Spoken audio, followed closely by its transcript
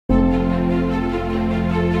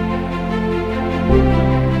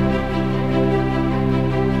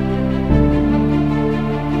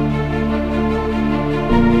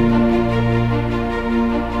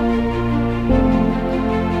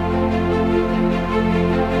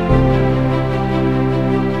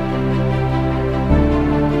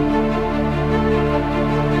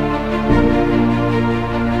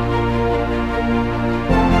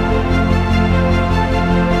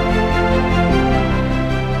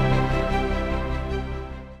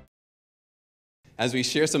As we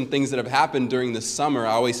share some things that have happened during the summer,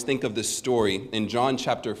 I always think of this story in John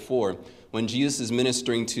chapter 4 when Jesus is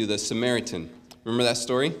ministering to the Samaritan. Remember that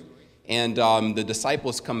story? And the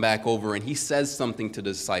disciples come back over and he says something to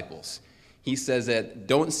the disciples. He says that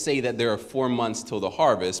don't say that there are 4 months till the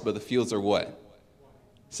harvest, but the fields are what?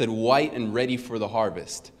 He said white and ready for the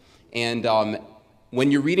harvest. And when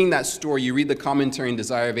you're reading that story, you read the commentary in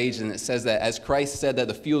Desire of Ages, and it says that as Christ said that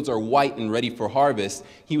the fields are white and ready for harvest,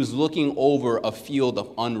 he was looking over a field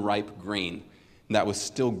of unripe grain that was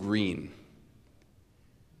still green.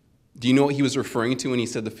 Do you know what he was referring to when he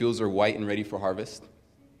said the fields are white and ready for harvest?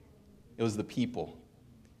 It was the people.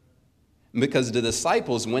 Because the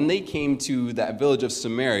disciples, when they came to that village of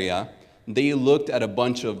Samaria, they looked at a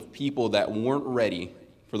bunch of people that weren't ready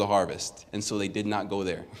for the harvest, and so they did not go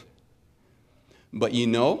there. But you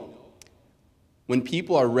know, when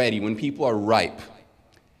people are ready, when people are ripe,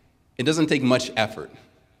 it doesn't take much effort.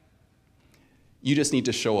 You just need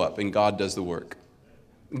to show up, and God does the work.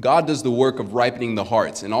 God does the work of ripening the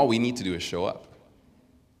hearts, and all we need to do is show up.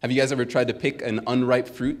 Have you guys ever tried to pick an unripe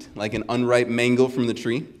fruit, like an unripe mango from the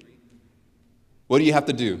tree? What do you have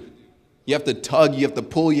to do? You have to tug, you have to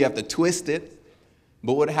pull, you have to twist it.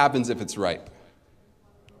 But what happens if it's ripe?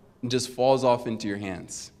 It just falls off into your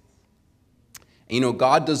hands. And you know,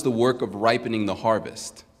 God does the work of ripening the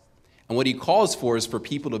harvest. And what he calls for is for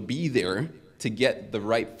people to be there to get the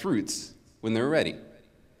ripe fruits when they're ready.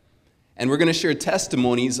 And we're going to share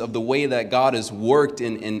testimonies of the way that God has worked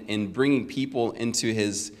in bringing people into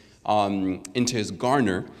his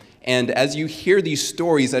garner. And as you hear these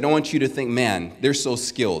stories, I don't want you to think, man, they're so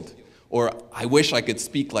skilled. Or I wish I could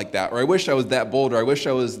speak like that. Or I wish I was that bold. Or I wish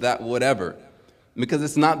I was that whatever. Because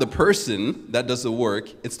it's not the person that does the work.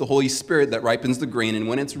 It's the Holy Spirit that ripens the grain. And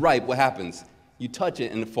when it's ripe, what happens? You touch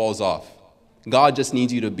it and it falls off. God just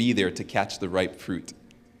needs you to be there to catch the ripe fruit.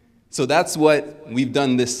 So that's what we've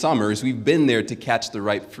done this summer, is we've been there to catch the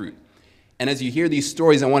ripe fruit. And as you hear these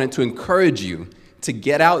stories, I wanted to encourage you to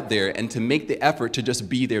get out there and to make the effort to just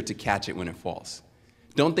be there to catch it when it falls.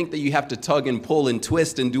 Don't think that you have to tug and pull and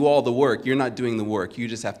twist and do all the work. You're not doing the work. You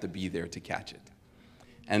just have to be there to catch it.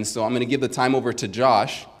 And so I'm going to give the time over to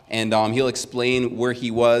Josh, and he'll explain where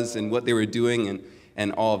he was and what they were doing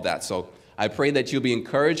and all of that. So I pray that you'll be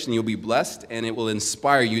encouraged and you'll be blessed, and it will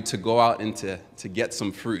inspire you to go out and to get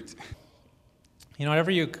some fruit. You know,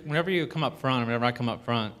 whenever you come up front, whenever I come up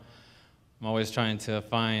front, I'm always trying to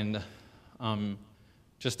find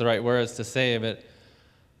just the right words to say. But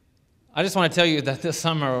I just want to tell you that this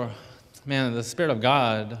summer, man, the Spirit of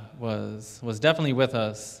God was definitely with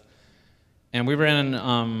us. And we were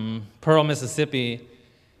in Pearl, Mississippi,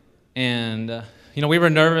 and you know, we were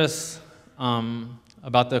nervous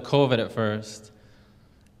about the COVID at first.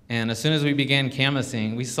 And as soon as we began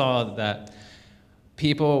canvassing, we saw that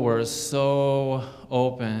people were so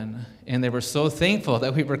open and they were so thankful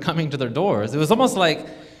that we were coming to their doors. It was almost like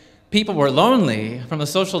people were lonely from the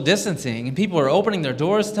social distancing, and people were opening their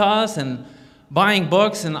doors to us and buying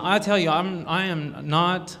books. And I tell you, I am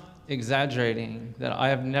not exaggerating that I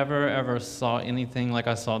have never ever saw anything like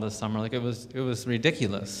I saw this summer. Like it was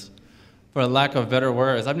ridiculous, for a lack of better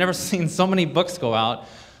words. I've never seen so many books go out,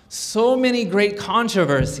 so many great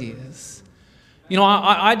controversies. You know,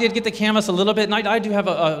 I did get to canvas a little bit, and I do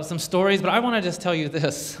have some stories, but I want to just tell you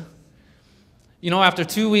this. You know, after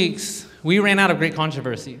 2 weeks, we ran out of great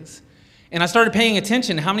controversies. And I started paying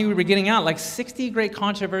attention to how many we were getting out, like 60 great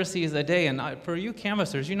controversies a day. And for you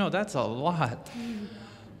canvassers, you know that's a lot.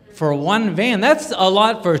 For one van, that's a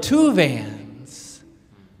lot for 2 vans.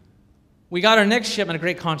 We got our next shipment of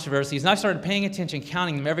great controversies, and I started paying attention,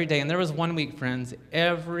 counting them every day. And there was 1 week, friends,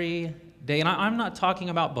 every day. And I'm not talking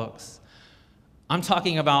about books. I'm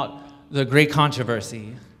talking about the great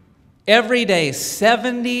controversy. Every day,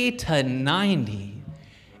 70 to 90.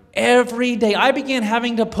 Every day. I began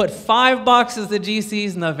having to put 5 boxes of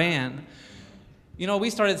GCs in the van. You know, we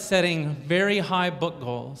started setting very high book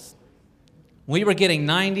goals. We were getting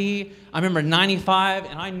 90, I remember 95,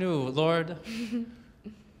 and I knew, Lord,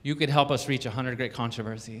 you could help us reach 100 great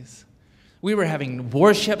controversies. We were having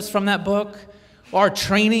warships from that book. Our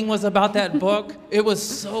training was about that book. It was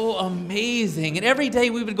so amazing. And every day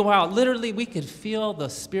we would go out, literally we could feel the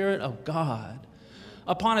Spirit of God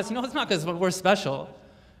upon us. You know, it's not because we're special.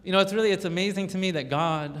 You know, it's amazing to me that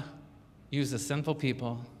God uses sinful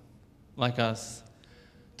people like us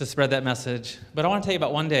to spread that message. But I want to tell you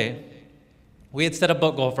about one day. We had set a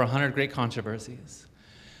book goal for 100 great controversies.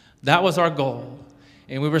 That was our goal,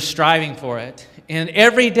 and we were striving for it. And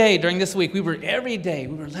every day during this week, we were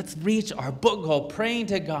let's reach our book goal, praying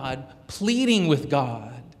to God, pleading with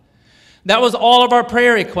God. That was all of our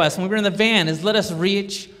prayer requests when we were in the van, is let us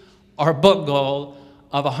reach our book goal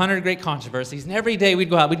of 100 great controversies. And every day we'd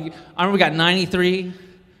go out. I remember we got 93.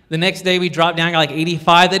 The next day we dropped down, got like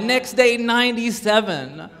 85. The next day,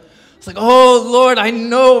 97. It's like, oh, Lord, I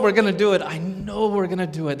know we're going to do it. I know we're going to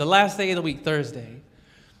do it. The last day of the week, Thursday,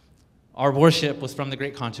 our worship was from the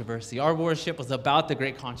Great Controversy. Our worship was about the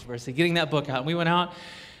Great Controversy, getting that book out. And we went out.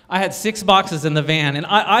 I had 6 boxes in the van, and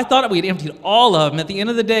I thought we'd emptied all of them. At the end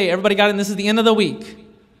of the day, everybody got in. This is the end of the week.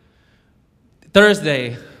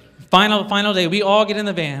 Thursday, final day, we all get in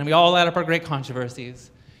the van. We all add up our Great Controversies.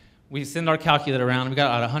 We send our calculator around, and we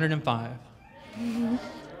got out 105.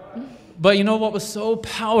 But you know what was so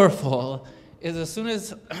powerful is as soon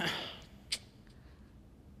as...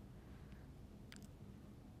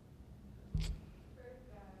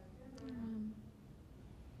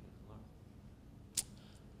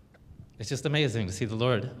 It's just amazing to see the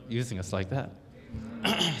Lord using us like that.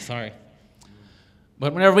 Sorry.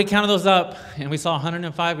 But whenever we counted those up and we saw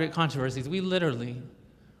 105 great controversies, we literally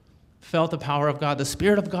felt the power of God, the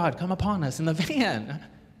Spirit of God come upon us in the van.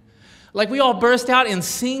 Like we all burst out in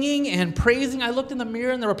singing and praising. I looked in the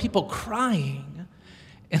mirror and there were people crying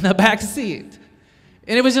in the back seat.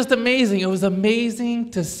 And it was just amazing. It was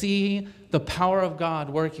amazing to see the power of God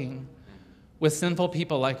working with sinful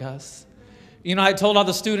people like us. You know, I told all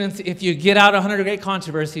the students, if you get out 100 great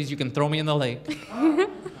controversies, you can throw me in the lake.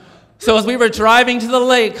 So as we were driving to the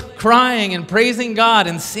lake, crying and praising God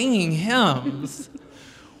and singing hymns,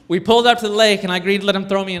 we pulled up to the lake, and I agreed to let them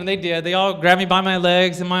throw me in, and they did. They all grabbed me by my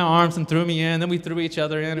legs and my arms and threw me in. Then we threw each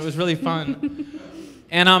other in. It was really fun.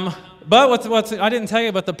 And but what's I didn't tell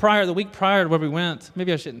you, but the week prior to where we went,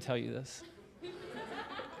 maybe I shouldn't tell you this.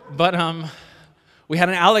 But we had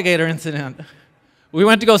an alligator incident. We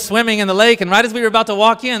went to go swimming in the lake, and right as we were about to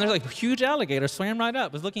walk in, there's like a huge alligator swam right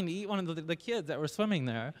up. Was looking to eat one of the kids that were swimming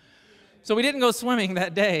there. So we didn't go swimming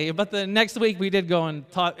that day, but the next week we did go and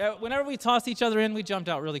whenever we tossed each other in, we jumped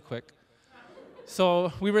out really quick.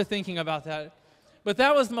 So we were thinking about that. But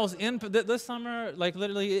that was the most, this summer, like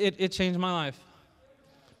literally, it changed my life.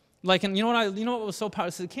 Like, and you know what was so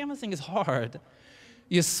powerful? So canvassing is hard.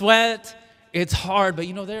 You sweat, it's hard, but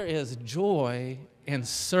you know, there is joy in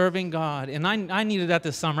serving God. And I needed that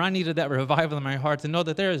this summer. I needed that revival in my heart to know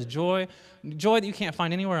that there is joy that you can't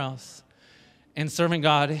find anywhere else in serving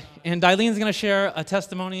God. And Dylene's going to share a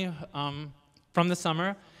testimony from the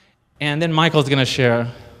summer, and then Michael's going to share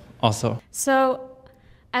also. So,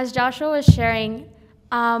 as Joshua was sharing,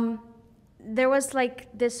 there was like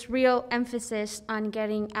this real emphasis on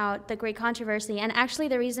getting out the great controversy. And actually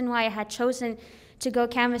the reason why I had chosen to go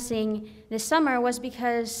canvassing this summer was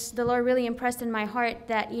because the Lord really impressed in my heart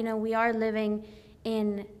that, you know, we are living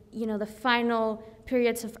in, you know, the final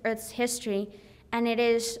periods of Earth's history, and it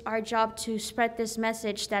is our job to spread this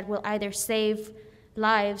message that will either save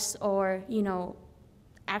lives or, you know,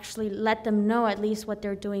 actually let them know at least what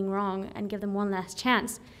they're doing wrong and give them one last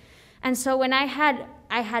chance. And so when I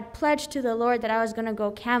had pledged to the Lord that I was going to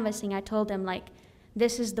go canvassing, I told him, like,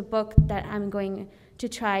 this is the book that I'm going to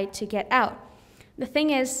try to get out. The thing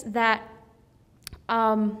is that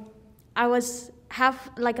I was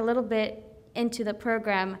a little bit into the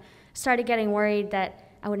program, started getting worried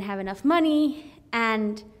that I wouldn't have enough money,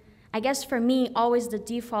 and I guess for me, always the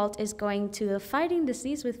default is going to the fighting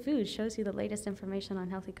disease with food, shows you the latest information on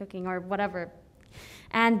healthy cooking or whatever.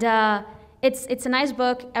 And it's a nice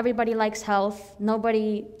book. Everybody likes health.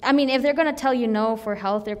 Nobody, I mean, if they're going to tell you no for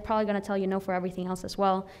health, they're probably going to tell you no for everything else as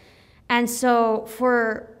well. And so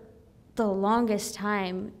for the longest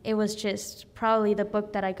time, it was just probably the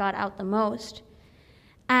book that I got out the most.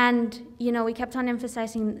 And, you know, we kept on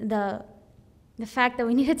emphasizing the fact that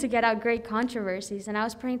we needed to get out great controversies. And I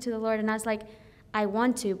was praying to the Lord, and I was like, I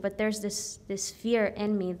want to, but there's this fear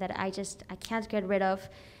in me that I can't get rid of.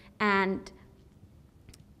 And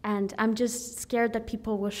I'm just scared that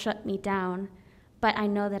people will shut me down. But I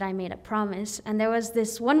know that I made a promise. And there was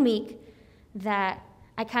this one week that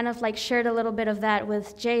I kind of like shared a little bit of that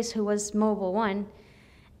with Jace, who was Mobile One.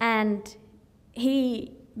 And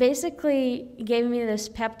he basically gave me this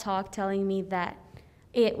pep talk telling me that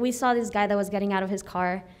we saw this guy that was getting out of his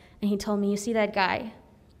car, and he told me, you see that guy?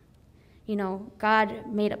 You know, God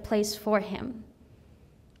made a place for him.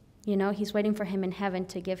 You know, he's waiting for him in heaven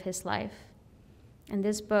to give his life. And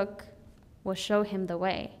this book will show him the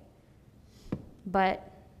way.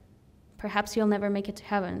 But perhaps he'll never make it to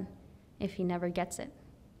heaven if he never gets it.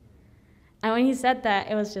 And when he said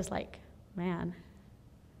that, it was just like, man.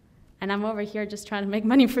 And I'm over here just trying to make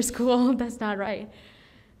money for school. That's not right.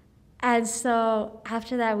 And so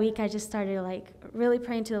after that week, I just started like really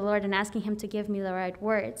praying to the Lord and asking him to give me the right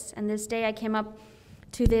words. And this day I came up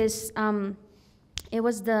to this, it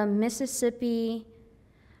was the Mississippi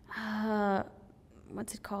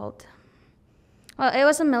what's it called? Well, it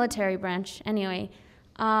was a military branch anyway.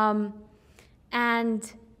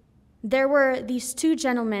 And there were these two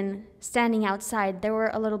gentlemen standing outside. They were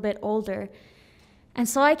a little bit older. And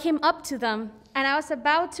so I came up to them, and I was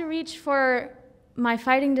about to reach for my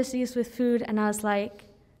fighting disease with food, and I was like,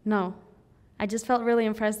 no. I just felt really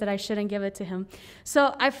impressed that I shouldn't give it to him.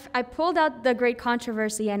 So I pulled out the Great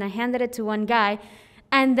Controversy, and I handed it to one guy.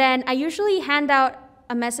 And then I usually hand out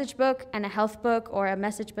a message book and a health book, or a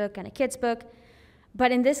message book and a kid's book.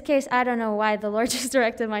 But in this case, I don't know why, the Lord just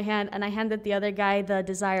directed my hand, and I handed the other guy the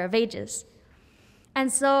Desire of Ages. And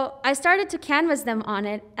so I started to canvas them on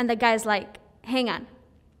it, and the guy's like, hang on.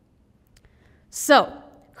 So,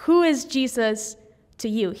 who is Jesus to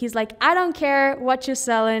you? He's like, I don't care what you're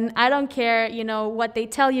selling. I don't care, what they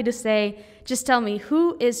tell you to say. Just tell me,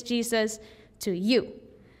 who is Jesus to you?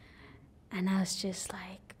 And I was just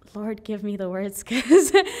like, Lord, give me the words,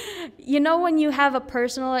 because when you have a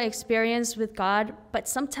personal experience with God, but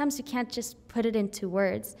sometimes you can't just put it into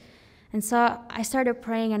words. And so I started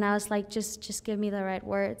praying, and I was like, just give me the right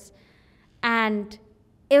words. And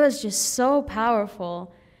it was just so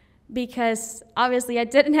powerful, because obviously I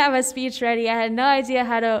didn't have a speech ready. I had no idea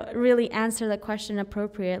how to really answer the question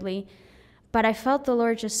appropriately, but I felt the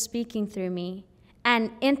Lord just speaking through me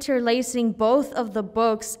and interlacing both of the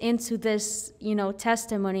books into this,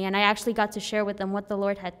 testimony. And I actually got to share with them what the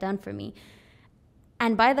Lord had done for me.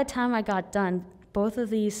 And by the time I got done, both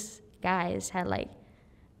of these guys had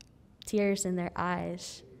tears in their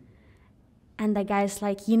eyes. And the guy's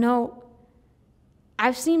like,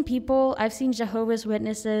 I've seen Jehovah's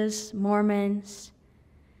Witnesses, Mormons,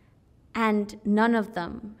 and none of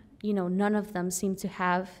them seem to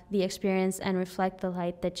have the experience and reflect the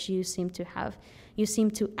light that you seem to have. You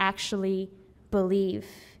seem to actually believe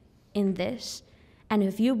in this. And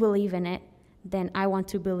if you believe in it, then I want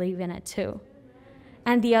to believe in it too.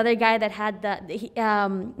 And the other guy that had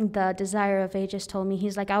the Desire of Ages told me,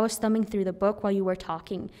 he's like, I was thumbing through the book while you were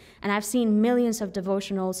talking, and I've seen millions of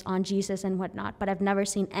devotionals on Jesus and whatnot, but I've never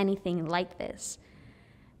seen anything like this.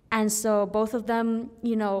 And so both of them,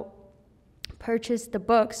 purchased the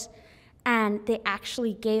books, and they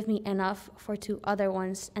actually gave me enough for 2 other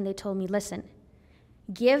ones, and they told me, listen,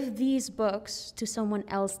 give these books to someone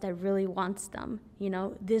else that really wants them.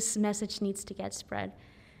 This message needs to get spread.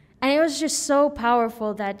 And it was just so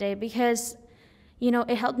powerful that day, because,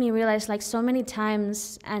 it helped me realize, so many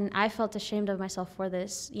times, and I felt ashamed of myself for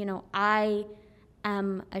this, I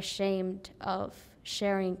am ashamed of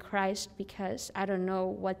sharing Christ because I don't know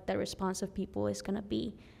what the response of people is going to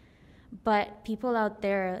be. But people out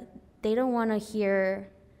there, they don't want to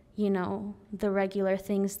hear, the regular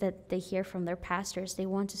things that they hear from their pastors. They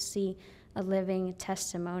want to see a living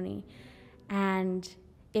testimony. And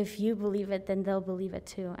if you believe it, then they'll believe it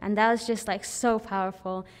too. And that was just so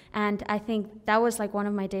powerful. And I think that was one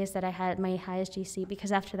of my days that I had my highest GC,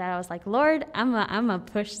 because after that I was like, Lord, I'm gonna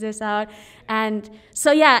push this out. And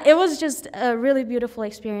so yeah, it was just a really beautiful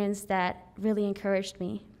experience that really encouraged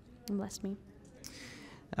me and blessed me.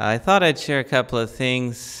 I thought I'd share a couple of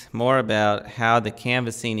things more about how the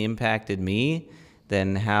canvassing impacted me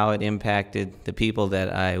than how it impacted the people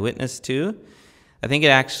that I witnessed to. I think it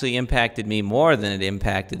actually impacted me more than it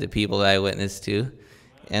impacted the people that I witnessed to.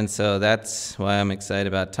 And so that's why I'm excited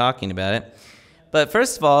about talking about it. But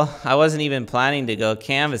first of all, I wasn't even planning to go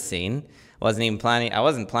canvassing. I wasn't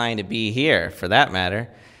planning to be here, for that matter.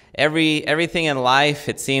 Everything in life,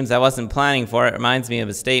 it seems, I wasn't planning for. It reminds me of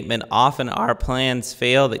a statement, often our plans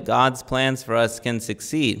fail, that God's plans for us can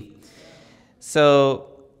succeed. So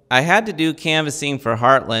I had to do canvassing for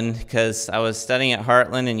Heartland because I was studying at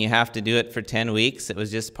Heartland, and you have to do it for 10 weeks. It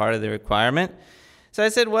was just part of the requirement. So I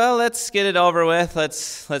said, well, let's get it over with.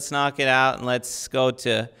 Let's knock it out, and let's go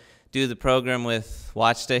to do the program with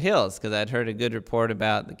Ouachita Hills, because I'd heard a good report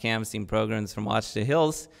about the canvassing programs from Ouachita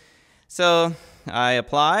Hills. So I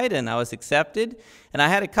applied, and I was accepted. And I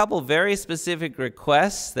had a couple very specific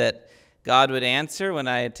requests that God would answer when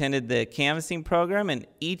I attended the canvassing program, and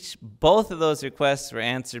both of those requests were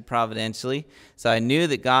answered providentially. So I knew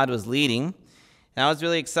that God was leading, and I was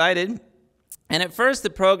really excited. And at first, the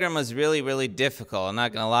program was really, really difficult. I'm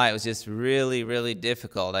not going to lie, it was just really, really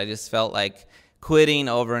difficult. I just felt like quitting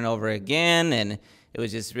over and over again, and it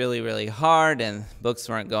was just really, really hard, and books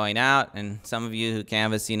weren't going out, and some of you who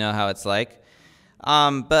canvass, you know how it's like.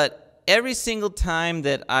 But every single time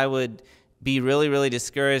that I would be really, really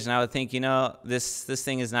discouraged, and I would think, this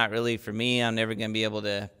thing is not really for me. I'm never going to be able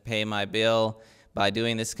to pay my bill by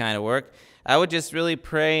doing this kind of work. I would just really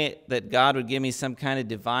pray that God would give me some kind of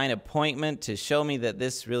divine appointment to show me that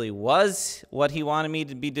this really was what he wanted me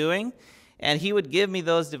to be doing. And he would give me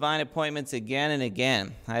those divine appointments again and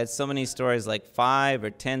again. I had so many stories, like 5 or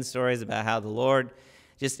 10 stories about how the Lord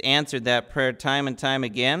just answered that prayer time and time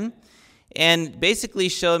again, and basically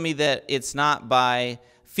showed me that it's not by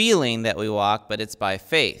feeling that we walk, but it's by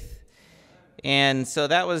faith. And so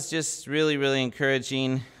that was just really, really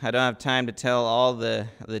encouraging. I don't have time to tell all the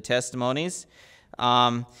testimonies.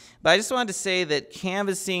 But I just wanted to say that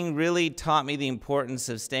canvassing really taught me the importance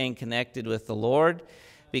of staying connected with the Lord,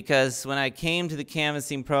 because when I came to the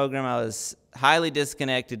canvassing program, I was highly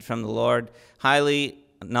disconnected from the Lord, highly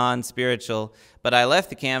non-spiritual, but I left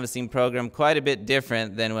the canvassing program quite a bit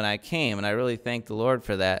different than when I came, and I really thank the Lord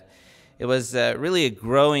for that. It was really a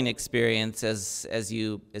growing experience as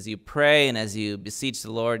you pray and as you beseech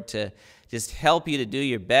the Lord to just help you to do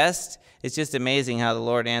your best. It's just amazing how the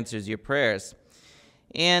Lord answers your prayers.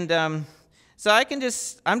 And so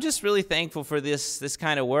I'm just really thankful for this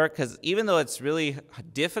kind of work, because even though it's really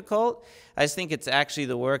difficult, I just think it's actually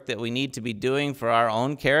the work that we need to be doing for our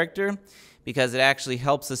own character, because it actually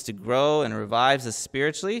helps us to grow and revives us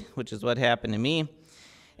spiritually, which is what happened to me.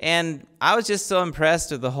 And I was just so impressed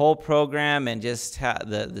with the whole program and just how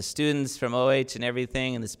the students from OH and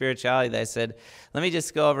everything and the spirituality that I said, let me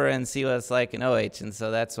just go over and see what it's like in OH. And so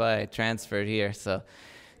that's why I transferred here. So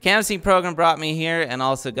canvassing program brought me here, and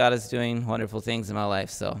also God is doing wonderful things in my life.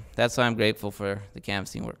 So that's why I'm grateful for the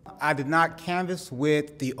canvassing work. I did not canvass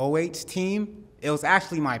with the OH team. It was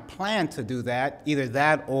actually my plan to do that, either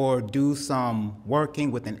that or do some working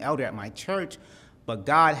with an elder at my church. But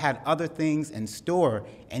God had other things in store,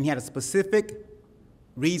 and he had a specific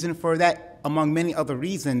reason for that, among many other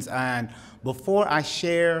reasons. And before I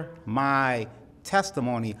share my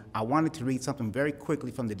testimony, I wanted to read something very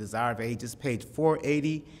quickly from the Desire of Ages, page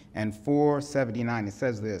 480 and 479. It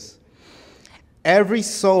says this: every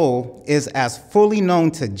soul is as fully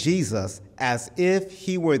known to Jesus as if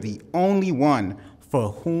he were the only one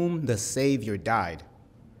for whom the Savior died.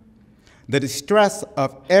 The distress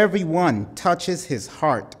of everyone touches his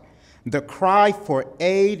heart. The cry for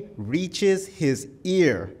aid reaches his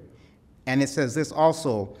ear. And it says this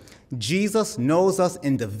also: Jesus knows us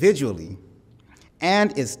individually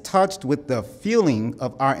and is touched with the feeling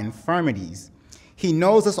of our infirmities. He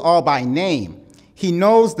knows us all by name. He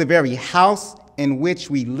knows the very house in which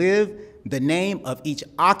we live, the name of each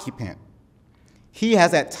occupant. He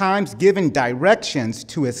has at times given directions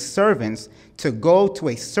to his servants to go to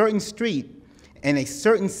a certain street in a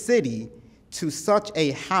certain city to such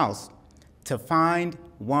a house to find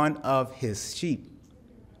one of his sheep.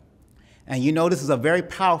 And you know, this is a very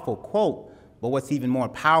powerful quote, but what's even more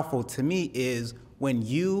powerful to me is when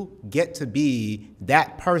you get to be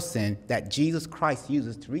that person that Jesus Christ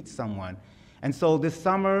uses to reach someone. And so this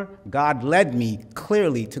summer, God led me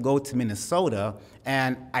clearly to go to Minnesota,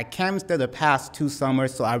 and I canvassed there the past 2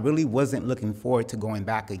 summers, so I really wasn't looking forward to going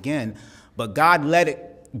back again. But God led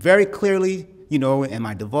it very clearly, you know, in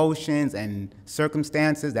my devotions and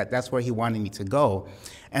circumstances, that's where he wanted me to go.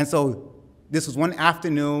 And so this was one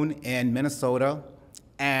afternoon in Minnesota,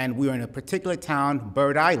 and we were in a particular town,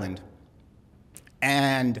 Bird Island.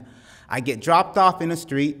 And I get dropped off in the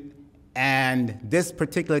street, and this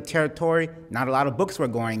particular territory, not a lot of books were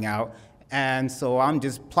going out. And so I'm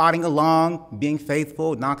just plodding along, being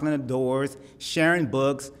faithful, knocking on the doors, sharing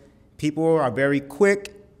books. People are very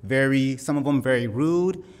quick, some of them very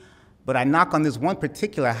rude. But I knock on this one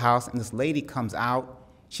particular house, and this lady comes out.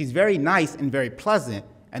 She's very nice and very pleasant.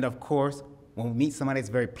 And of course, when we meet somebody that's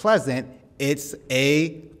very pleasant, it's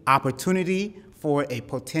an opportunity for a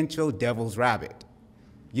potential devil's rabbit,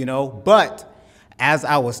 you know? But as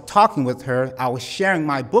I was talking with her, I was sharing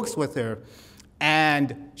my books with her,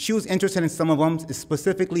 and she was interested in some of them,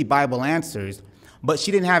 specifically Bible answers, but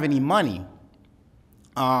she didn't have any money.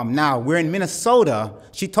 Now, we're in Minnesota.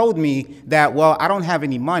 She told me that, well, I don't have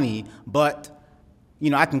any money, but, you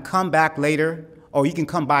know, I can come back later, or you can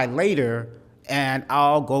come by later, and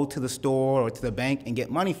I'll go to the store or to the bank and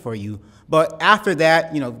get money for you. But after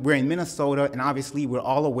that, you know, we're in Minnesota, and obviously we're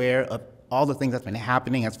all aware of all the things that's been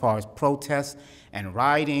happening as far as protests and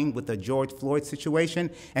rioting with the George Floyd situation.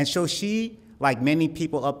 And so she, like many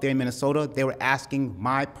people up there in Minnesota, they were asking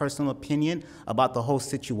my personal opinion about the whole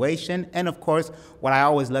situation. And of course, what I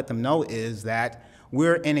always let them know is that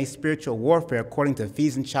we're in a spiritual warfare. According to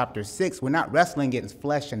Ephesians chapter 6, we're not wrestling against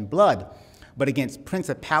flesh and blood, but against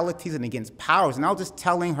principalities and against powers. And I was just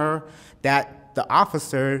telling her that the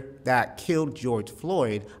officer that killed George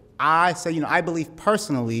Floyd, I said, you know, I believe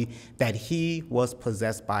personally that he was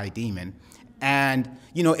possessed by a demon. And,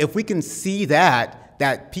 you know, if we can see that,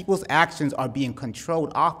 that people's actions are being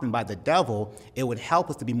controlled often by the devil, it would help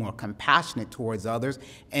us to be more compassionate towards others,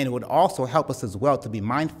 and it would also help us as well to be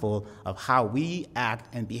mindful of how we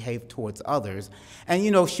act and behave towards others. And,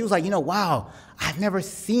 she was like, wow, I've never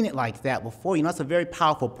seen it like that before. That's a very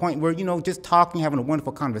powerful point. We're, just talking, having a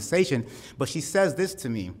wonderful conversation, but she says this to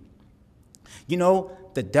me.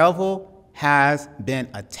 The devil has been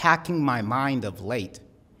attacking my mind of late.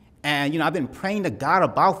 And, I've been praying to God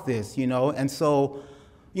about this, and so,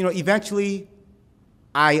 eventually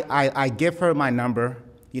I give her my number,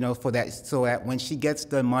 for that, so that when she gets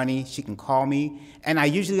the money, she can call me. And I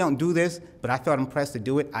usually don't do this, but I felt impressed to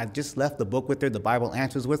do it. I just left the book with her, the Bible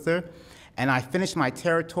Answers with her, and I finished my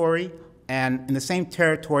territory. And in the same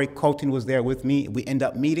territory, Colton was there with me. We end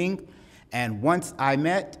up meeting. And once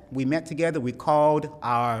we met together, we called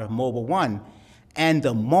our mobile one. And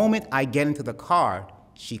the moment I get into the car,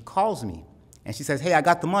 she calls me. And she says, hey, I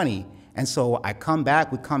got the money. And so we come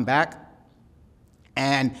back.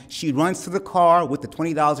 And she runs to the car with the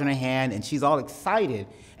 $20 in her hand, and she's all excited.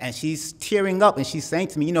 And she's tearing up, and she's saying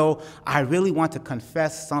to me, I really want to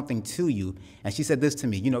confess something to you. And she said this to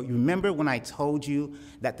me, you remember when I told you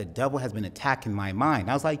that the devil has been attacking my mind?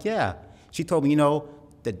 I was like, yeah. She told me,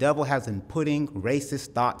 the devil has been putting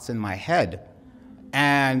racist thoughts in my head.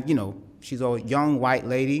 And, she's a young white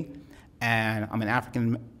lady, and I'm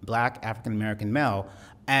an black African-American male.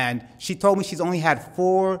 And she told me she's only had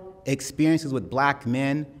 4 experiences with black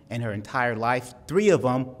men in her entire life. 3 of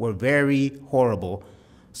them were very horrible.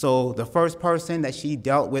 So the first person that she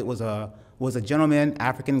dealt with was a gentleman,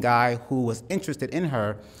 African guy, who was interested in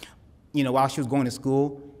her. While she was going to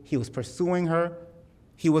school, he was pursuing her.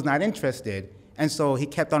 He was not interested. And so he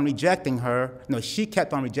kept on rejecting her. No, she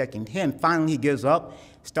kept on rejecting him. Finally, he gives up,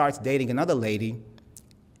 starts dating another lady,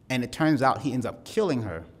 and it turns out he ends up killing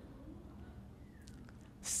her.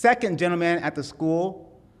 Second gentleman at the school,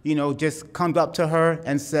 just comes up to her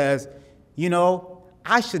and says,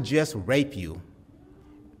 I should just rape you.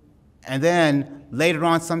 And then later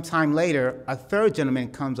on, sometime later, a third gentleman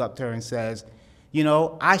comes up to her and says,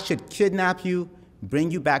 I should kidnap you, bring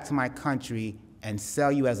you back to my country, and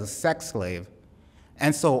sell you as a sex slave.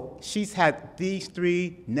 And so she's had these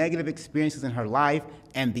 3 negative experiences in her life,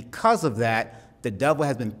 and because of that, the devil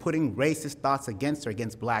has been putting racist thoughts against her,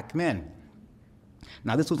 against black men.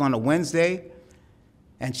 Now, this was on a Wednesday,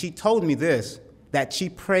 and she told me this, that she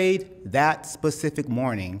prayed that specific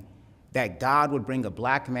morning that God would bring a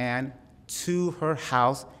black man to her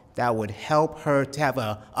house that would help her to have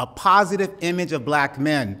a positive image of black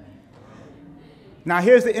men. Now,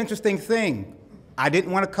 here's the interesting thing. I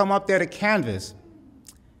didn't want to come up there to canvass.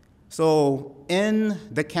 So in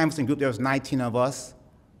the canvassing group, there was 19 of us,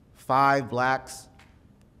 5 blacks,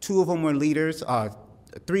 2 of them were leaders,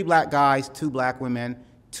 3 black guys, 2 black women,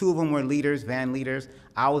 2 of them were leaders, van leaders.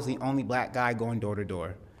 I was the only black guy going door to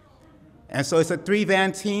door. And so it's a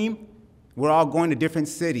 3-van team. We're all going to different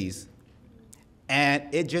cities. And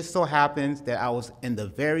it just so happens that I was in the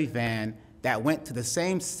very van that went to the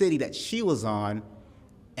same city that she was on.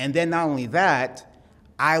 And then not only that,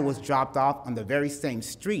 I was dropped off on the very same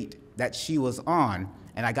street that she was on.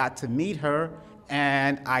 And I got to meet her,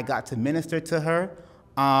 and I got to minister to her.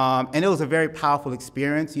 And it was a very powerful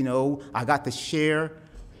experience. I got to share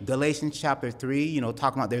Galatians chapter 3,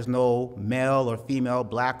 talking about there's no male or female,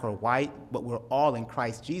 black or white, but we're all in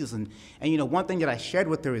Christ Jesus. And one thing that I shared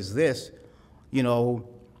with her is this, and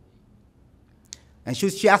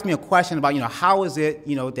she asked me a question about, how is it,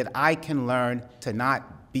 that I can learn to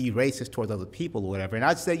not be racist towards other people or whatever. And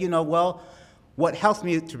I said, well, what helps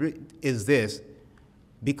me is this,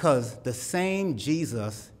 because the same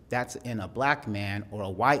Jesus that's in a black man or a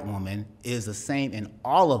white woman is the same in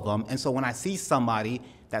all of them. And so when I see somebody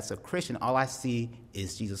that's a Christian, all I see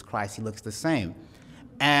is Jesus Christ. He looks the same.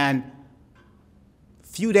 And a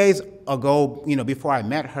few days ago, before I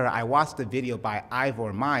met her, I watched a video by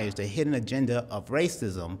Ivor Myers, The Hidden Agenda of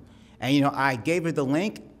Racism. And, I gave her the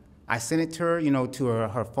link. I sent it to her, to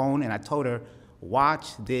her phone, and I told her,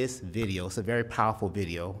 watch this video. It's a very powerful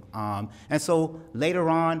video. And so later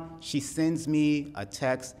on, she sends me a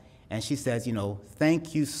text, and she says,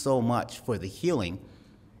 thank you so much for the healing.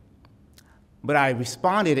 But I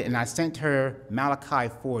responded, and I sent her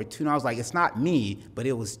Malachi 4:2, and I was like, it's not me, but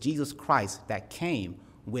it was Jesus Christ that came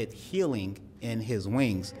with healing in his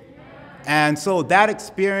wings. And so that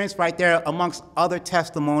experience right there, amongst other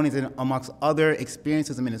testimonies and amongst other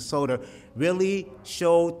experiences in Minnesota, really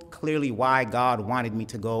showed clearly why God wanted me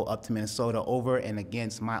to go up to Minnesota over and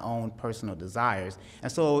against my own personal desires.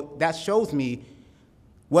 And so that shows me,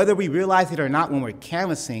 whether we realize it or not, when we're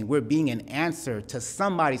canvassing, we're being an answer to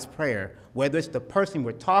somebody's prayer, whether it's the person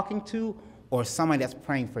we're talking to or somebody that's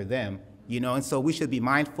praying for them, and so we should be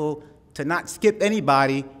mindful to not skip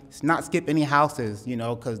anybody, not skip any houses,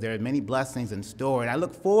 because there are many blessings in store. And I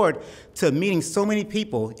look forward to meeting so many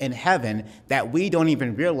people in heaven that we don't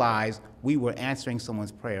even realize we were answering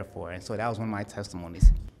someone's prayer for. And so that was one of my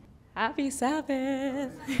testimonies. Happy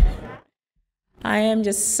Sabbath. I am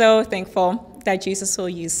just so thankful that Jesus will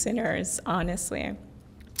use sinners, honestly.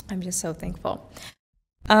 I'm just so thankful.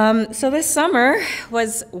 So this summer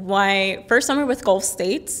was my first summer with Gulf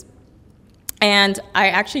States. And I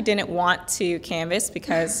actually didn't want to canvas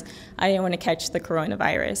because I didn't want to catch the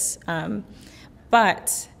coronavirus.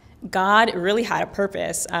 But God really had a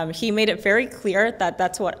purpose. He made it very clear that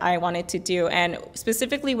that's what I wanted to do. And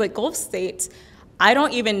specifically with Gulf States, I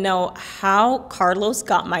don't even know how Carlos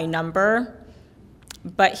got my number,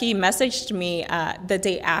 but he messaged me the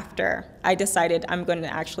day after I decided I'm going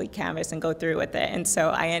to actually canvas and go through with it. And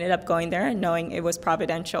so I ended up going there knowing it was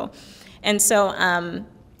providential. And so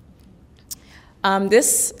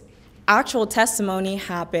this actual testimony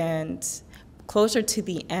happened closer to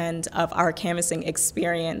the end of our canvassing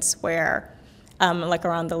experience where, like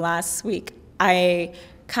around the last week, I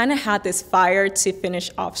kind of had this fire to finish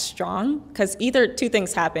off strong, because either two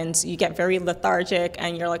things happens. You get very lethargic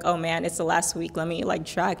and you're like, oh man, it's the last week, let me like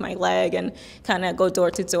drag my leg and kind of go door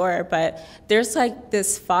to door. But there's like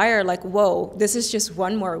this fire, like, whoa, this is just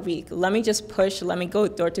one more week. Let me just push, let me go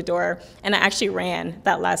door to door. And I actually ran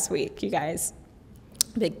that last week, you guys.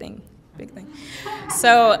 Big thing, big thing.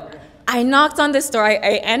 So I knocked on this door. I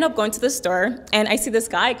end up going to the store, and I see this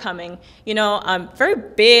guy coming, very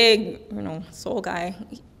big, soul guy,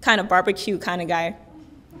 kind of barbecue kind of guy.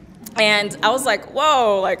 And I was like,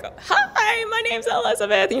 whoa, like, hi, my name's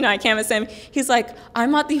Elizabeth. I canvass him. He's like,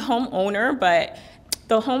 I'm not the homeowner, but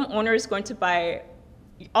the homeowner is going to buy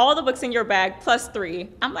all the books in your bag plus 3.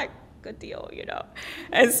 I'm like, good deal,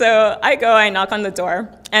 And so I knock on the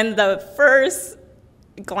door, and the first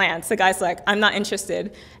glance, the guy's like, I'm not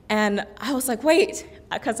interested. And I was like, wait,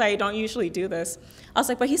 because I don't usually do this. I was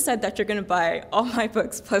like, but he said that you're going to buy all my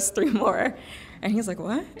books plus 3 more. And he's like,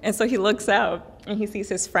 what? And so he looks out, and he sees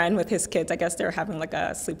his friend with his kids. I guess they're having like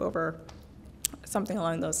a sleepover, something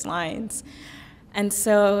along those lines. And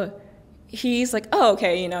so he's like, oh,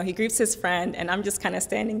 okay, he greets his friend, and I'm just kind of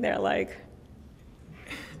standing there like,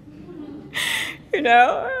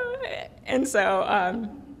 And so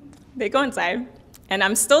they go inside. And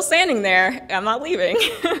I'm still standing there, I'm not leaving.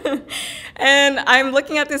 And I'm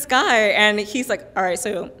looking at this guy, and he's like, all right,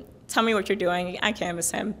 so tell me what you're doing. I canvass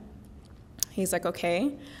him. He's like,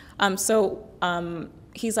 okay.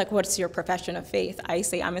 He's like, what's your profession of faith? I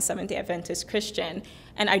say, I'm a Seventh-day Adventist Christian.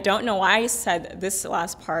 And I don't know why I said this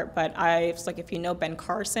last part, but I was like, if you know Ben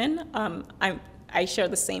Carson, I share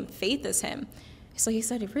the same faith as him. So he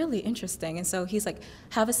said, really interesting. And so he's like,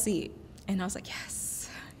 have a seat. And I was like, yes.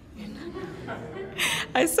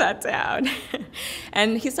 I sat down,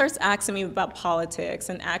 and he starts asking me about politics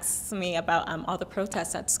and asks me about all the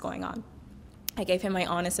protests that's going on. I gave him my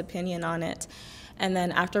honest opinion on it, and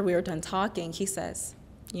then after we were done talking, he says,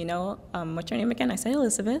 what's your name again? I said,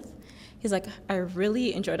 Elizabeth. He's like, I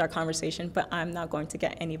really enjoyed our conversation, but I'm not going to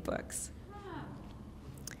get any books.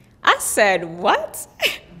 I said, what?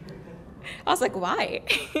 I was like, why?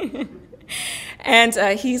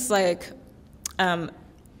 And he's like,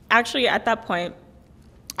 actually, at that point,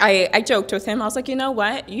 I joked with him. I was like, you know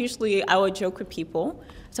what? Usually I would joke with people.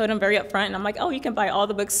 So I'm very upfront, and I'm like, oh, you can buy all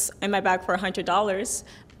the books in my bag for $100,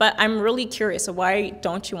 but I'm really curious, so why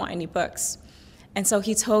don't you want any books? And so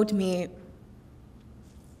he told me,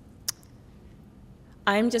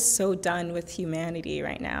 I'm just so done with humanity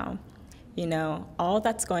right now. All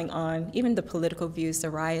that's going on, even the political views, the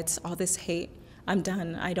riots, all this hate, I'm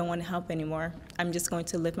done. I don't want to help anymore. I'm just going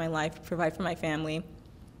to live my life, provide for my family,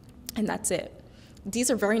 and that's it. These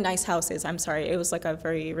are very nice houses. I'm sorry, it was like a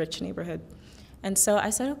very rich neighborhood. And so I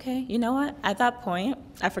said, okay, you know what? At that point,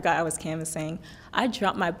 I forgot I was canvassing. I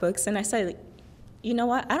dropped my books, and I said, you know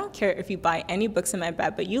what? I don't care if you buy any books in my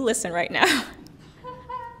bag, but you listen right now.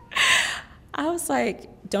 I was like,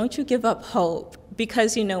 don't you give up hope.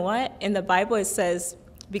 Because you know what? In the Bible it says,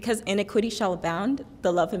 because iniquity shall abound,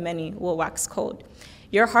 the love of many will wax cold.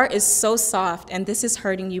 Your heart is so soft, and this is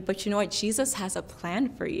hurting you, but you know what? Jesus has a plan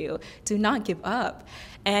for you. Do not give up.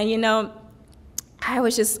 And I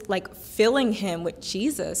was just like filling him with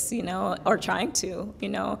Jesus, or trying to,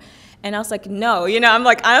 and I was like, no, I'm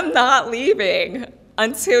like, I'm not leaving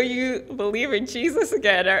until you believe in Jesus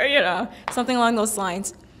again, or, something along those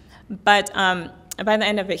lines. But by the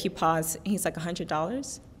end of it, he paused. He's like,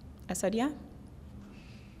 $100? I said, yeah.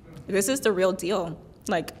 This is the real deal.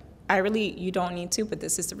 Like, you don't need to, but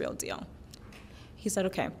this is the real deal. He said,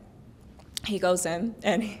 okay. he goes in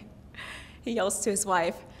and he yells to his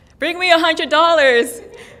wife, "Bring me $100.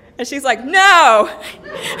 And she's like, "No."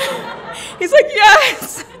 He's like,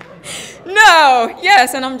 "Yes." "No."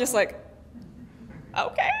 "Yes." And I'm just like,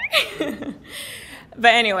 okay.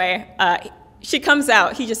 But anyway, she comes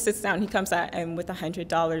out. He just sits down. He comes out, and with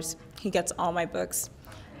 $100, he gets all my books.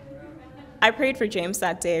 I prayed for James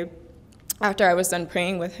that day. After I was done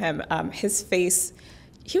praying with him, his face,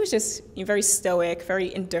 he was just very stoic,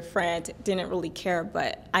 very indifferent, didn't really care.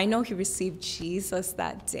 But I know he received Jesus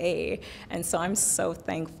that day. And so I'm so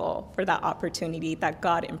thankful for that opportunity that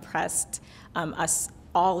God impressed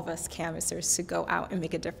all of us canvassers to go out and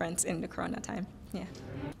make a difference in the Corona time. Yeah.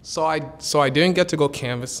 So I didn't get to go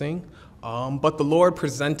canvassing, but the Lord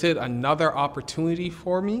presented another opportunity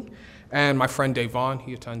for me, and my friend Davon,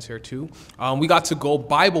 he attends here too. We got to go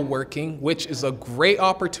Bible working, which is a great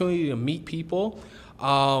opportunity to meet people.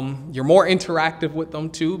 You're more interactive with them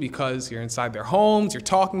too because you're inside their homes, you're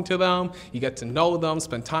talking to them, you get to know them,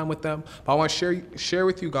 spend time with them. But I want to share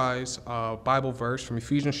with you guys a Bible verse from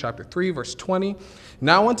Ephesians chapter 3, verse 20.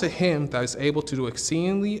 "Now unto him that is able to do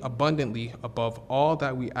exceedingly abundantly above all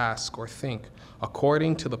that we ask or think,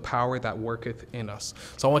 according to the power that worketh in us."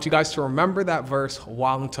 So I want you guys to remember that verse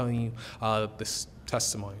while I'm telling you this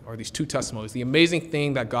testimony, or these two testimonies, the amazing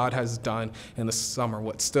thing that God has done in the summer,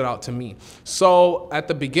 what stood out to me. So at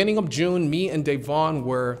the beginning of June, me and Davon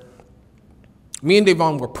were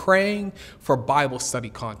praying for Bible study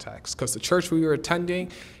contacts because the church we were attending,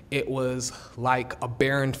 it was like a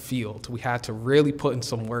barren field. We had to really put in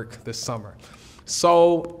some work this summer.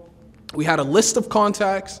 So we had a list of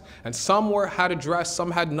contacts, and some had address,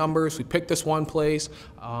 some had numbers. We picked this one place.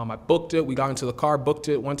 I booked it. We got into the car, booked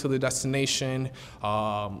it, went to the destination.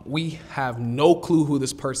 We have no clue who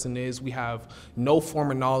this person is. We have no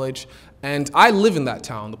former knowledge. And I live in that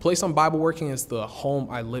town. The place I'm Bible working is the home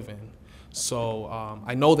I live in. So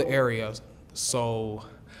I know the area. So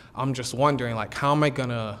I'm just wondering, like, how am I going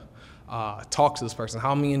to talk to this person?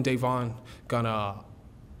 How am me and Davon going to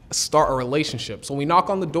start a relationship? So we knock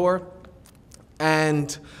on the door.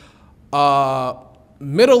 And a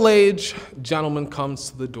middle-aged gentleman comes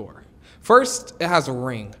to the door. First, it has a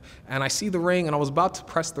ring. And I see the ring, and I was about to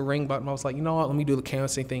press the ring button. I was like, you know what, let me do the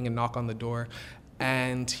canvassing thing and knock on the door.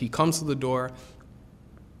 And he comes to the door,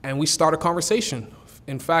 and we start a conversation.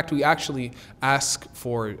 In fact, we actually ask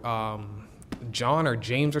for John or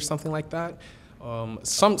James or something like that.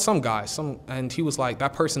 Some guy, and he was like,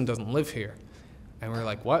 that person doesn't live here. And we were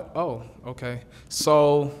like, what? Oh, okay.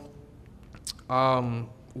 So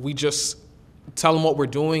we just tell them what we're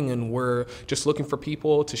doing, and we're just looking for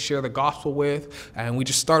people to share the gospel with, and we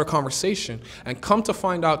just start a conversation. And come to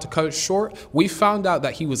find out, to cut it short, we found out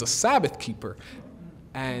that he was a Sabbath keeper.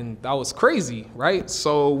 And that was crazy, right?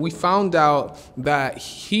 So we found out that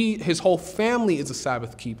his whole family is a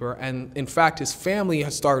Sabbath keeper, and in fact, his family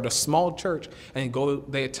has started a small church, and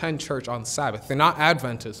they attend church on Sabbath. They're not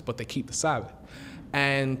Adventists, but they keep the Sabbath.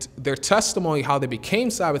 And their testimony, how they became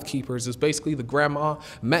Sabbath keepers, is basically the grandma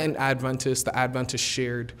met an Adventist. The Adventist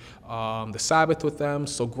shared the Sabbath with them.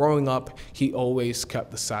 So growing up, he always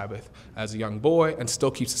kept the Sabbath as a young boy and still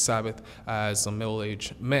keeps the Sabbath as a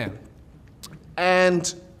middle-aged man.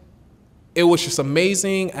 And it was just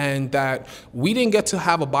amazing, and that we didn't get to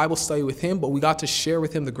have a Bible study with him, but we got to share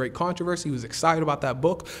with him the Great Controversy. He was excited about that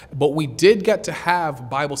book. But we did get to have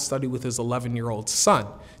Bible study with his 11-year-old son.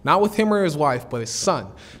 Not with him or his wife, but his son.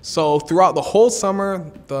 So throughout the whole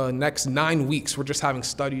summer, the next 9 weeks, we're just having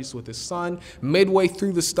studies with his son. Midway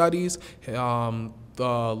through the studies,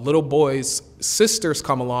 the little boy's sisters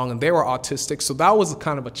come along, and they were autistic. So that was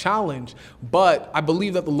kind of a challenge. But I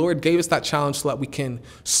believe that the Lord gave us that challenge so that we can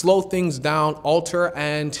slow things down, alter.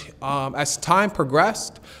 And as time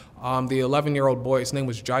progressed, the 11-year-old boy, his name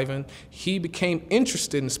was Jivan, he became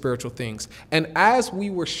interested in spiritual things. And as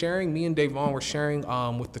we were sharing, me and Davon were sharing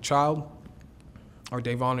with the child, or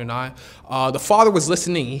Davon and I, the father was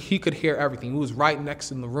listening. He could hear everything. He was right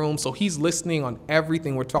next in the room. So he's listening on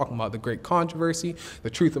everything we're talking about, the Great Controversy,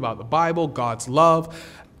 the truth about the Bible, God's love.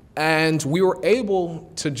 And we were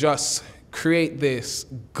able to just create this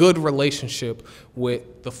good relationship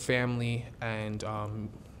with the family and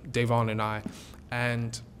Davon and I.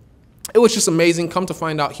 And it was just amazing. Come to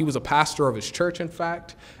find out, he was a pastor of his church, in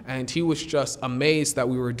fact, and he was just amazed that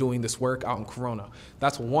we were doing this work out in Corona.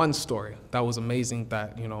 That's one story that was amazing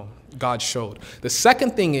that, God showed. The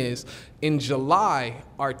second thing is, in July,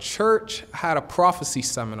 our church had a prophecy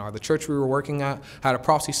seminar. The church we were working at had a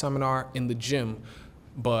prophecy seminar in the gym,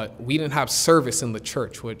 but we didn't have service in the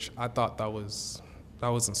church, which I thought that was That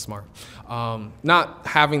wasn't smart. Not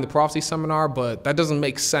having the prophecy seminar, but that doesn't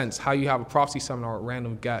make sense. How you have a prophecy seminar with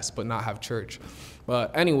random guests, but not have church.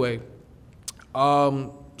 But anyway,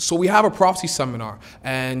 so we have a prophecy seminar,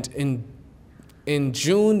 and in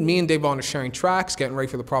June, me and Davon are sharing tracks, getting ready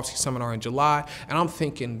for the prophecy seminar in July, and I'm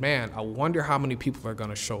thinking, man, I wonder how many people are going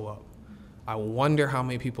to show up. I wonder how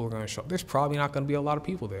many people are going to show up. There's probably not going to be a lot of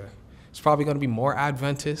people there. There's probably going to be more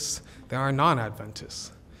Adventists than are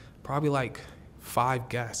non-Adventists. Probably like 5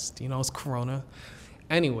 guests. You know, it's Corona.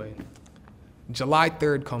 Anyway, July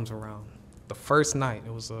 3rd comes around. The first night,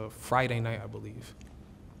 it was a Friday night, I believe.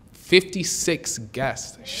 56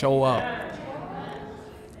 guests show up.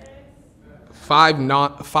 5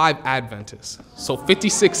 Adventists. So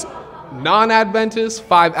 56 non-Adventists,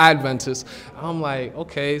 5 Adventists. I'm like,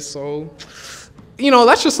 okay, so,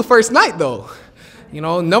 that's just the first night, though.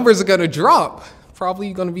 Numbers are going to drop.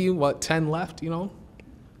 Probably going to be, 10 left,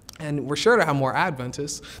 And we're sure to have more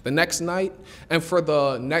Adventists the next night. And for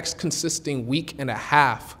the next consisting week and a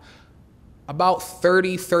half, about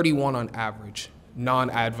 30, 31 on average,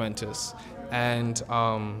 non-Adventists. And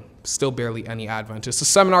still barely any Adventists. The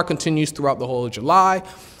seminar continues throughout the whole of July.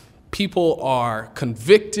 People are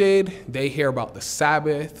convicted. They hear about the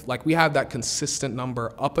Sabbath. Like, we have that consistent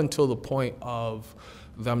number up until the point of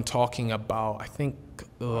them talking about, I think,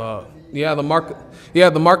 the mark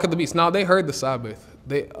of the beast. Now, they heard the Sabbath.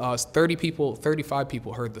 35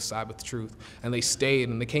 people heard the Sabbath truth, and they stayed,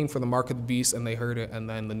 and they came for the mark of the beast, and they heard it, and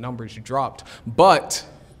then the numbers dropped. But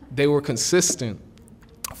they were consistent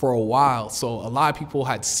for a while, so a lot of people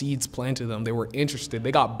had seeds planted in them. They were interested.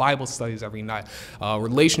 They got Bible studies every night.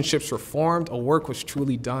 Relationships were formed. A work was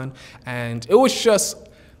truly done, and it was just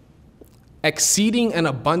exceeding and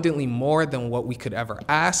abundantly more than what we could ever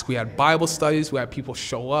ask. We had Bible studies. We had people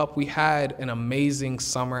show up. We had an amazing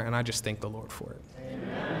summer, and I just thank the Lord for it.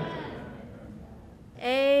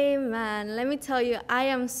 Amen. Let me tell you, I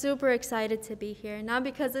am super excited to be here. Not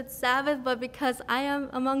because it's Sabbath, but because I am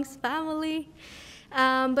amongst family.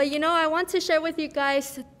 But I want to share with you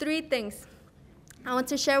guys 3 things. I want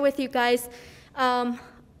to share with you guys a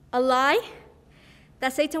lie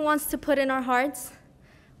that Satan wants to put in our hearts.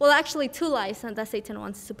 Well, actually 2 lies that Satan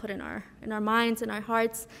wants to put in our minds and our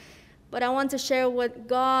hearts. But I want to share what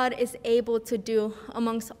God is able to do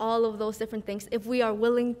amongst all of those different things if we are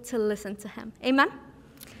willing to listen to him. Amen?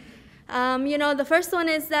 The first one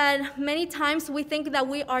is that many times we think that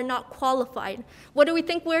we are not qualified. What do we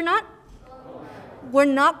think we're not? We're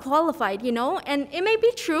not qualified, and it may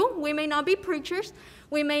be true. We may not be preachers.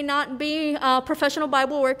 We may not be professional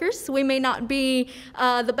Bible workers. We may not be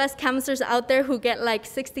the best canvassers out there who get like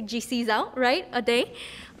 60 GCs out, right, a day.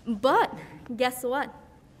 But guess what?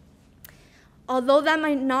 Although that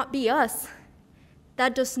might not be us,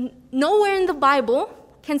 that does nowhere in the Bible.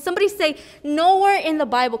 Can somebody say nowhere in the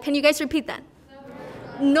Bible? Can you guys repeat that?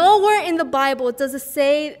 Nowhere in the Bible does it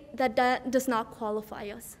say that does not qualify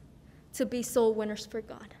us to be soul winners for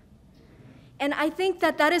God. And I think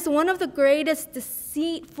that is one of the greatest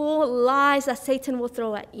deceitful lies that Satan will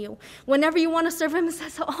throw at you. Whenever you want to serve him, he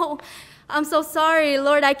says, oh, I'm so sorry,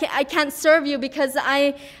 Lord, I can't serve you because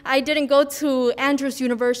I didn't go to Andrews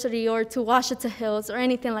University or to Ouachita Hills or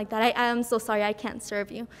anything like that. I am so sorry, I can't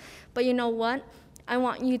serve you. But you know what? I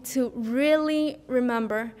want you to really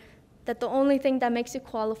remember that the only thing that makes you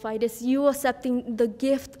qualified is you accepting the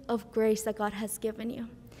gift of grace that God has given you.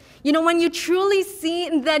 When you truly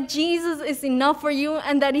see that Jesus is enough for you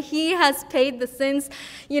and that he has paid the sins,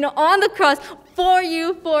 on the cross for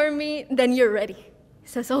you, for me, then you're ready. He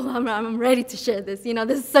says, oh, I'm ready to share this.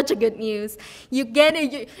 This is such a good news. You get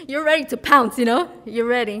it. You're ready to pounce, You're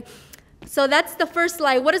ready. So that's the first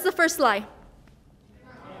lie. What is the first lie?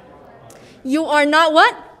 You are not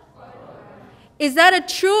what? Is that a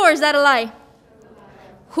true or is that a lie?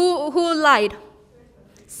 Who lied?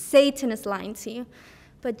 Satan is lying to you.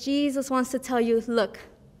 But Jesus wants to tell you, look,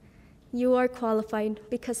 you are qualified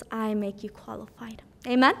because I make you qualified.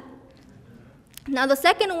 Amen? Now, the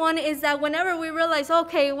second one is that whenever we realize,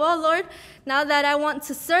 okay, well, Lord, now that I want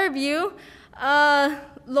to serve you,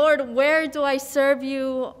 Lord, where do I serve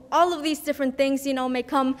you? All of these different things, may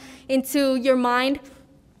come into your mind.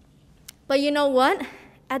 But you know what?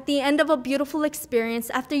 At the end of a beautiful experience,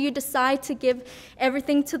 after you decide to give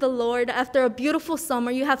everything to the Lord, after a beautiful summer,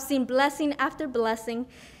 you have seen blessing after blessing,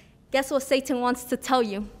 guess what Satan wants to tell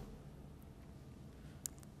you?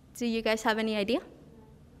 Do you guys have any idea?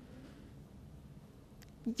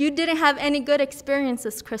 You didn't have any good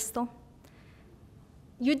experiences, Crystal.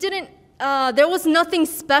 You didn't, there was nothing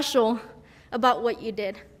special about what you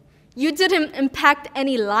did. You didn't impact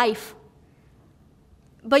any life.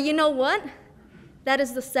 But you know what? That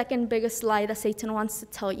is the second biggest lie that Satan wants to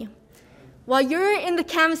tell you. While you're in the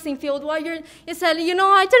canvassing field, you said,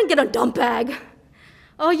 I didn't get a dump bag.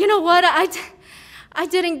 Oh, you know what? I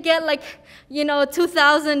didn't get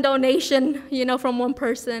 2,000 donation, from one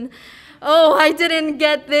person. Oh, I didn't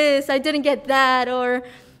get this, I didn't get that, or,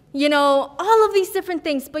 all of these different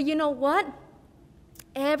things. But you know what?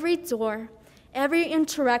 Every door, every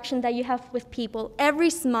interaction that you have with people, every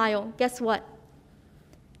smile, guess what?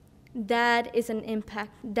 That is an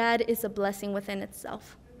impact. That is a blessing within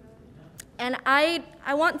itself. And I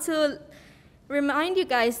want to remind you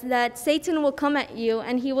guys that Satan will come at you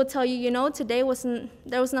and he will tell you, there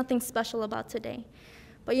was nothing special about today.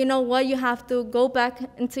 But you know what? You have to go back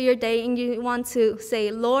into your day and you want to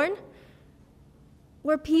say, Lord,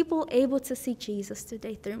 were people able to see Jesus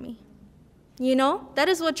today through me? That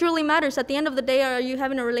is what truly matters. At the end of the day, are you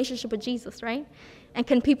having a relationship with Jesus, right? And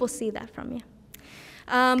can people see that from you?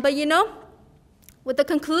 But with the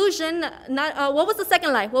conclusion, what was the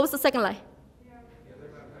second lie? What was the second lie?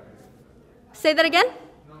 Say that again?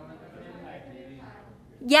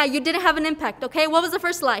 Yeah, you didn't have an impact, okay? What was the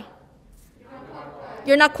first lie?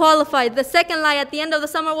 You're not qualified. The second lie at the end of the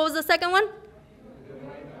summer, what was the second one?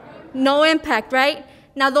 No impact, right?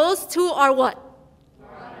 Now those two are what?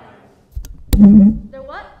 They're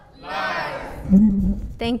what? Lies.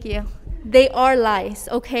 Thank you. They are lies,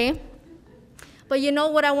 okay? But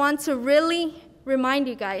what I want to really remind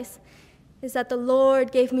you guys is that the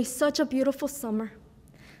Lord gave me such a beautiful summer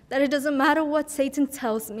that it doesn't matter what Satan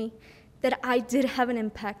tells me, that I did have an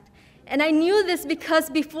impact. And I knew this because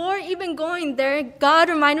before even going there, God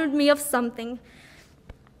reminded me of something.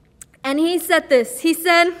 And he said this. He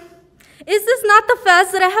said, is this not the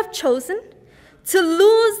fast that I have chosen? To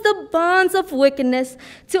loose the bonds of wickedness,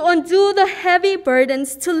 to undo the heavy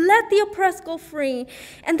burdens, to let the oppressed go free,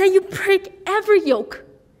 and that you break every yoke.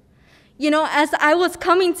 As I was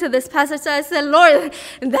coming to this passage, I said, Lord,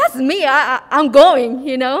 that's me. I'm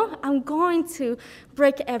going, I'm going to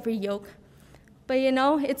break every yoke. But,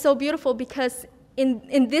 it's so beautiful because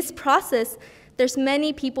in this process, there's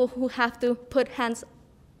many people who have to put hands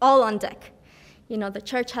all on deck. The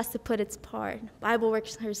church has to put its part. Bible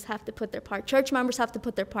workers have to put their part. Church members have to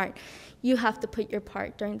put their part. You have to put your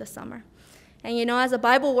part during the summer. And, as a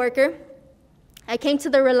Bible worker, I came to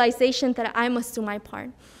the realization that I must do my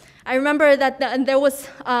part. I remember that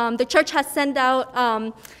the church has sent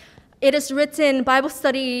out, it is written Bible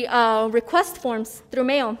study request forms through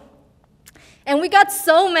mail. And we got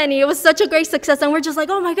so many. It was such a great success. And we're just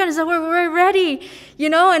like, oh my goodness, we're ready,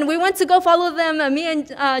 And we went to go follow them. Me and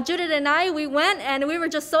Judith and I, we went and we were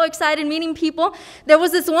just so excited meeting people. There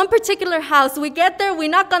was this one particular house. We get there, we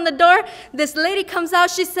knock on the door. This lady comes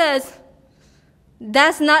out. She says,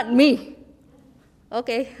 that's not me.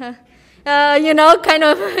 Okay. Kind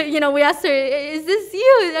of, we asked her, is this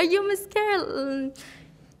you? Are you Miss Carol?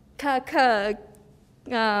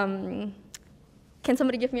 Can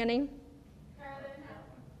somebody give me a name?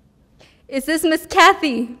 Is this Miss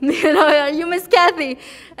Kathy? Are you Miss Kathy?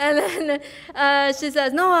 And then she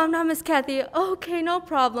says, no, I'm not Miss Kathy. Okay, no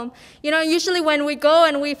problem. Usually when we go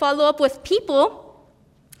and we follow up with people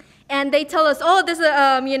and they tell us, oh,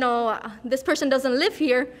 this person doesn't live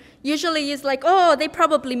here, usually it's like, oh, they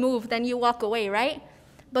probably moved, then you walk away, right?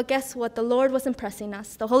 But guess what? The Lord was impressing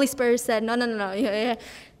us. The Holy Spirit said, no. Yeah.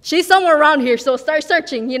 She's somewhere around here, so start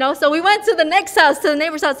searching, So we went to the next house, to the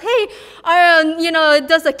neighbor's house. Hey,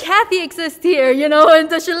 does a Kathy exist here, and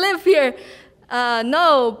does she live here?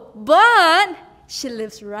 No, but she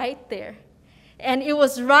lives right there. And it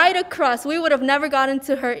was right across. We would have never gotten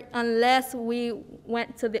to her unless we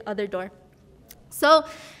went to the other door. So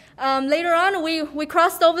later on, we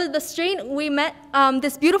crossed over the street. We met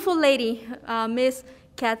this beautiful lady, Miss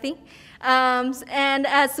Kathy. And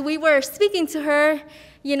as we were speaking to her,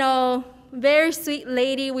 very sweet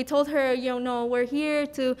lady, we told her, we're here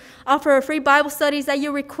to offer free Bible studies that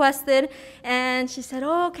you requested. And she said,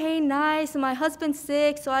 oh, okay, nice. My husband's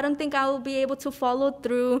sick, so I don't think I will be able to follow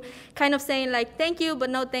through. Kind of saying like, thank you,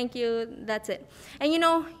 but no thank you, that's it. And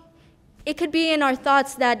it could be in our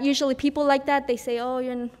thoughts that usually people like that, they say,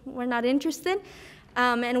 oh, we're not interested.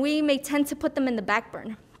 And we may tend to put them in the back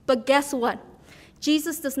burner. But guess what?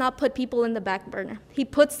 Jesus does not put people in the back burner. He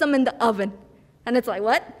puts them in the oven. And it's like,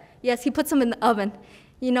 what? Yes, he puts them in the oven.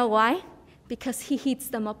 You know why? Because he heats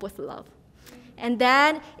them up with love. And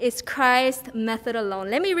that is Christ's method alone.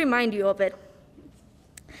 Let me remind you of it.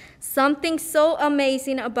 Something so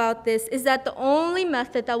amazing about this is that the only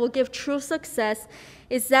method that will give true success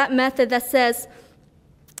is that method that says,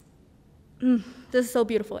 this is so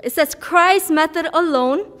beautiful. It says Christ's method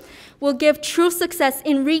alone will give true success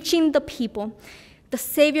in reaching the people. The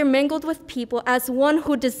Savior mingled with people as one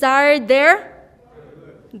who desired their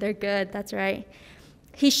good, that's right.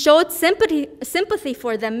 He showed sympathy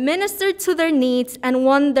for them, ministered to their needs, and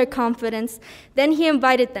won their confidence. Then he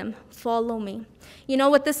invited them, follow me. You know,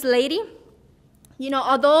 with this lady, you know,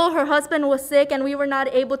 although her husband was sick and we were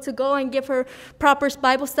not able to go and give her proper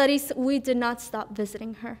Bible studies, we did not stop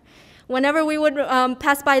visiting her. Whenever we would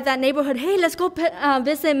pass by that neighborhood, hey, let's go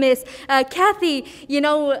visit Miss Kathy, you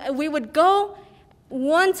know, we would go.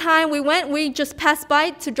 One time we just passed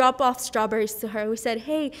by to drop off strawberries to her. We said,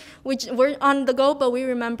 hey, we're on the go, but we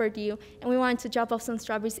remembered you, and we wanted to drop off some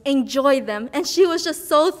strawberries. Enjoy them. And she was just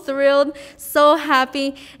so thrilled, so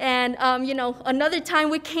happy. And, you know, another time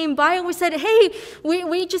we came by and we said, hey,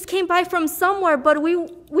 we just came by from somewhere, but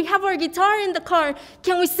we have our guitar in the car.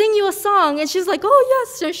 Can we sing you a song? And she's like,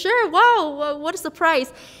 oh, yes, sure. Wow, what a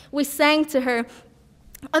surprise. We sang to her.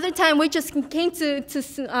 Other time, we just came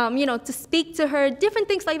to speak to her, different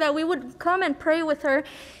things like that. We would come and pray with her.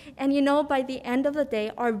 And, you know, by the end of the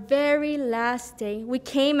day, our very last day, we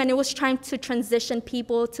came and it was trying to transition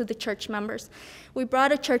people to the church members. We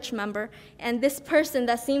brought a church member, and this person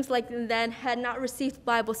that seems like that had not received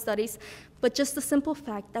Bible studies, but just the simple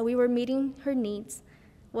fact that we were meeting her needs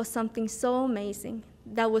was something so amazing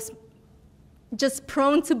that was just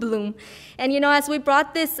prone to bloom. And, you know, as we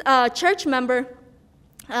brought this church member,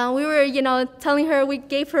 we were, you know, telling her, we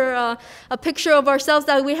gave her a picture of ourselves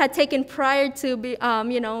that we had taken prior to,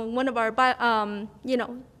 one of our,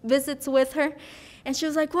 visits with her. And she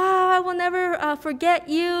was like, wow, I will never forget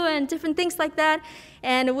you, and different things like that.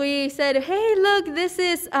 And we said, hey, look, this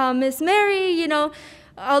is Miss Mary, you know.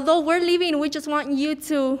 Although we're leaving, we just want you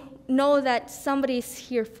to know that somebody's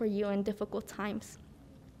here for you in difficult times.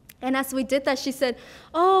 And as we did that, she said,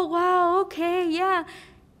 oh, wow, okay, yeah.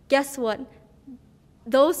 Guess what?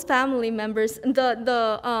 Those family members,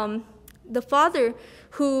 the father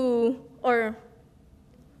or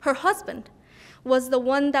her husband was the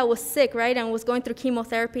one that was sick, right, and was going through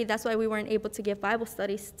chemotherapy. That's why we weren't able to give Bible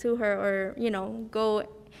studies to her or, you know, go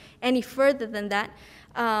any further than that.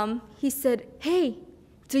 He said, hey,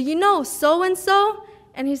 do you know so-and-so?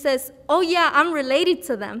 And he says, oh, yeah, I'm related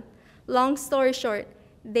to them. Long story short,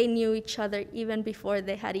 they knew each other even before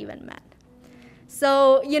they had even met.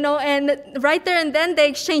 So, you know, and right there and then they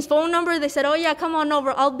exchanged phone numbers. They said, oh, yeah, come on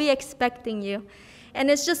over. I'll be expecting you.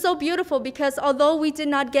 And it's just so beautiful because although we did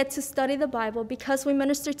not get to study the Bible, because we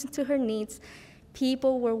ministered to her needs,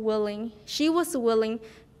 people were willing. She was willing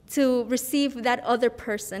to receive that other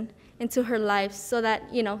person into her life so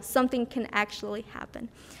that, you know, something can actually happen.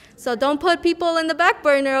 So don't put people in the back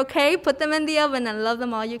burner, okay? Put them in the oven and love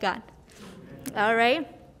them all you got. All right?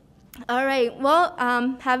 All right, well,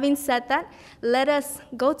 having said that, let us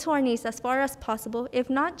go to our knees as far as possible. If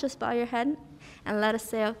not, just bow your head and let us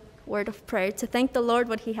say a word of prayer to thank the Lord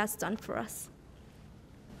what he has done for us.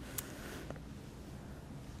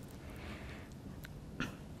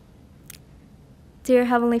 Dear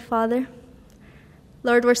Heavenly Father,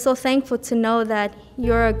 Lord, we're so thankful to know that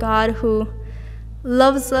you're a God who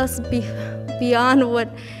loves us beyond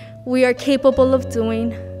what we are capable of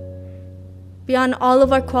doing, beyond all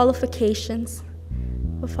of our qualifications.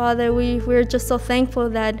 But Father, we're just so thankful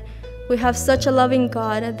that we have such a loving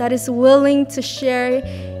God that is willing to share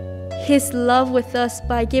his love with us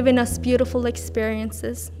by giving us beautiful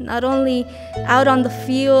experiences, not only out on the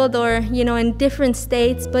field or, you know, in different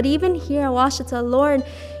states, but even here in Ouachita. Lord,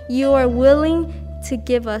 you are willing to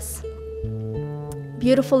give us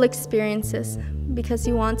beautiful experiences because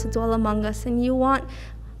you want to dwell among us, and you want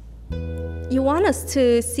us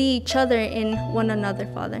to see each other in one another,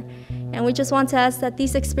 Father. And we just want to ask that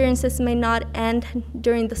these experiences may not end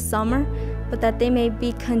during the summer, but that they may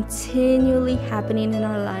be continually happening in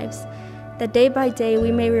our lives. That day by day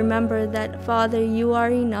we may remember that, Father, you are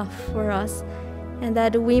enough for us. And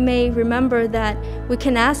that we may remember that we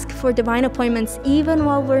can ask for divine appointments even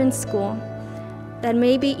while we're in school. That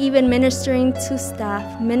maybe even ministering to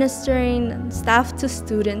staff, ministering staff to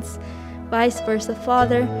students, vice versa.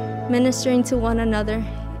 Father, ministering to one another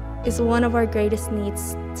is one of our greatest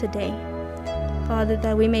needs today. Father,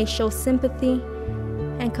 that we may show sympathy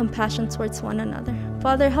and compassion towards one another.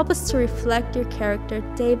 Father, help us to reflect your character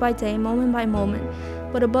day by day, moment by moment.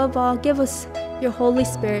 But above all, give us your Holy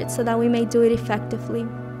Spirit so that we may do it effectively.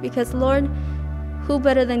 Because, Lord, who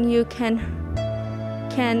better than you can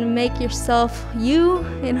make yourself you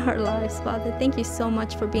in our lives, Father. Thank you so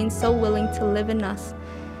much for being so willing to live in us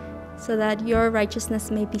so that your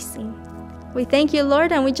righteousness may be seen. We thank you,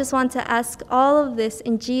 Lord, and we just want to ask all of this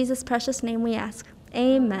in Jesus' precious name we ask.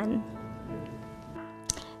 Amen.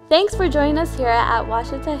 Thanks for joining us here at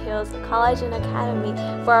Ouachita Hills College and Academy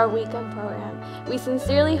for our weekend program. We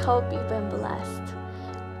sincerely hope you've been blessed.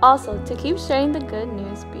 Also, to keep sharing the good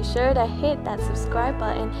news, be sure to hit that subscribe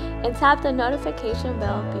button and tap the notification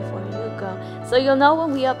bell before you go so you'll know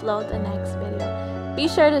when we upload the next video. Be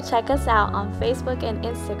sure to check us out on Facebook and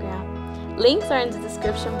Instagram. Links are in the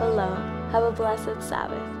description below. Have a blessed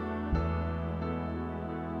Sabbath.